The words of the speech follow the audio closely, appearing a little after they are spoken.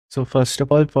So first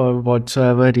of all for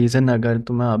whatsoever reason अगर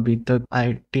तुम्हें अभी तक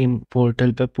आईटी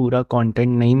पोर्टल पे पूरा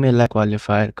कंटेंट नहीं मिला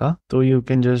क्वालिफायर का तो you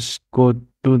can just go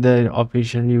to the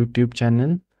official YouTube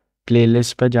channel,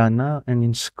 playlist पे जाना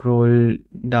and scroll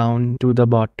down to the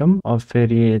bottom और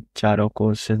फिर ये चारों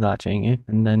कोर्सेज आ जाएंगे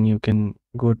and then you can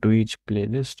go to each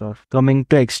playlist. Or coming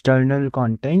to external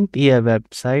content, ये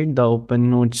वेबसाइट द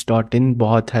opennotes.in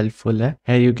बहुत helpful है.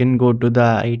 Here you can go to the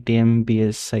IITM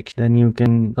BS section, then you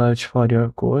can search for your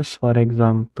course, for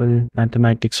example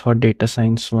mathematics for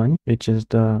DataScience 1, which is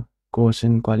the course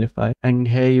in Qualifier, and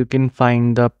here you can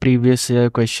find the previous year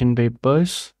question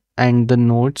papers and the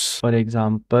notes. For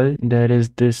example, there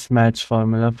is this maths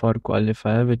formula for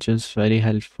Qualifier which is very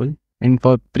helpful. And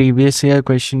for previous year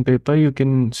question paper, you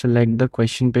can select the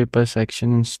question paper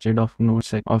section instead of notes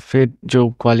section. और फिर जो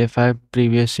qualifier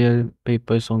previous year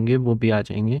papers होंगे वो भी आ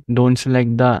जाएंगे. Don't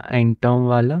select the end term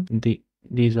वाला.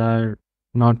 These are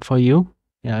not for you.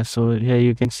 Yeah, so here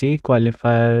you can see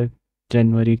qualifier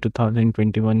January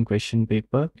 2021 question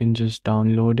paper. You can just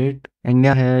download it. And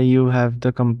yeah, here you have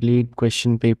the complete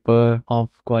question paper of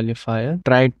qualifier.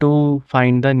 Try to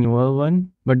find the newer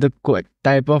one, but the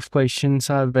type of questions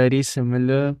are very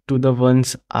similar to the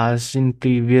ones asked in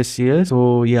previous years. So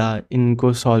yeah,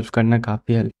 इनको solve करना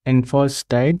काफी help. And for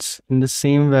stats, in the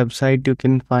same website you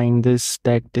can find this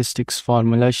statistics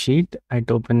formula sheet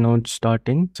at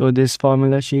opennotes.in. So this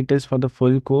formula sheet is for the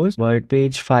full course, but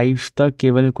page 5 तक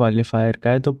केवल qualifier का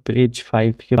है, तो page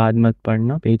 5 के बाद मत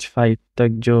पढ़ना. Page 5 तक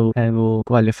जो है वो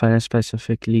क्वालिफायर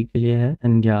स्पेसिफिकली के लिए है.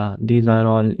 एंड या these are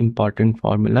all important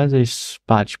formulas इस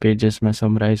 5 पेजेस में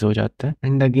समराइज हो जाता है.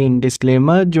 एंड अगेन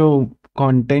डिस्क्लेमर, जो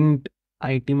कंटेंट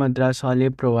आईटी मद्रास वाले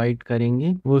प्रोवाइड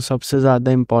करेंगे वो सबसे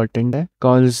ज़्यादा इम्पॉर्टेंट है,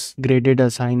 बिकॉज ग्रेडेड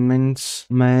असाइनमेंट्स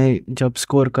में जब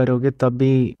स्कोर करोगे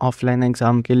तभी ऑफलाइन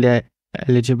एग्ज़ाम के लिए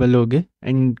एलिजिबल होगे.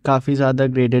 एंड काफ़ी ज़्यादा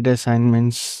ग्रेडेड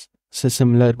असाइनमेंट्स से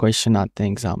सिमिलर क्वेश्चन आते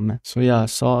हैं एग्जाम में. सो या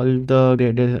solve the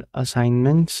graded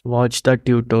assignments, watch the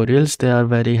tutorials, they are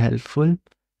very helpful,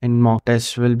 and mock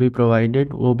test will be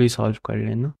provided, वो भी सॉल्व कर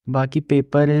लेना. बाकी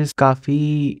पेपर इज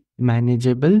काफ़ी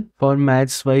मैनेजेबल. फॉर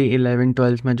मैथ्स वही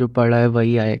 11-12 में जो पढ़ा है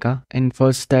वही आएगा. And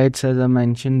for stats as I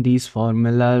mention these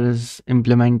formulas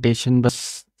implementation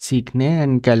बस सीखने,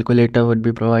 and calculator would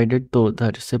be provided, तो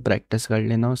उधर से प्रैक्टिस कर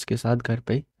लेना उसके साथ घर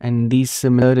पे. And these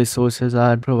similar resources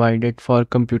are provided for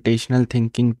computational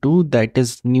thinking to, that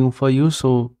is new for you,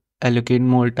 so allocate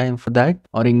more time for that.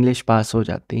 और इंग्लिश पास हो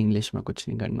जाती है, इंग्लिश में कुछ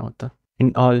नहीं करना होता.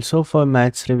 And also for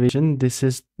maths revision,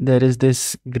 there is this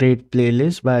great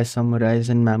playlist by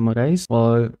Summarize and Memorize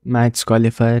for maths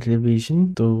qualifier revision.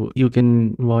 So you can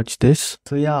watch this.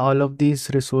 So yeah, all of these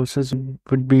resources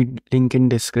would be linked in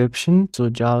description. So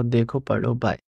जाओ देखो पढ़ो, bye.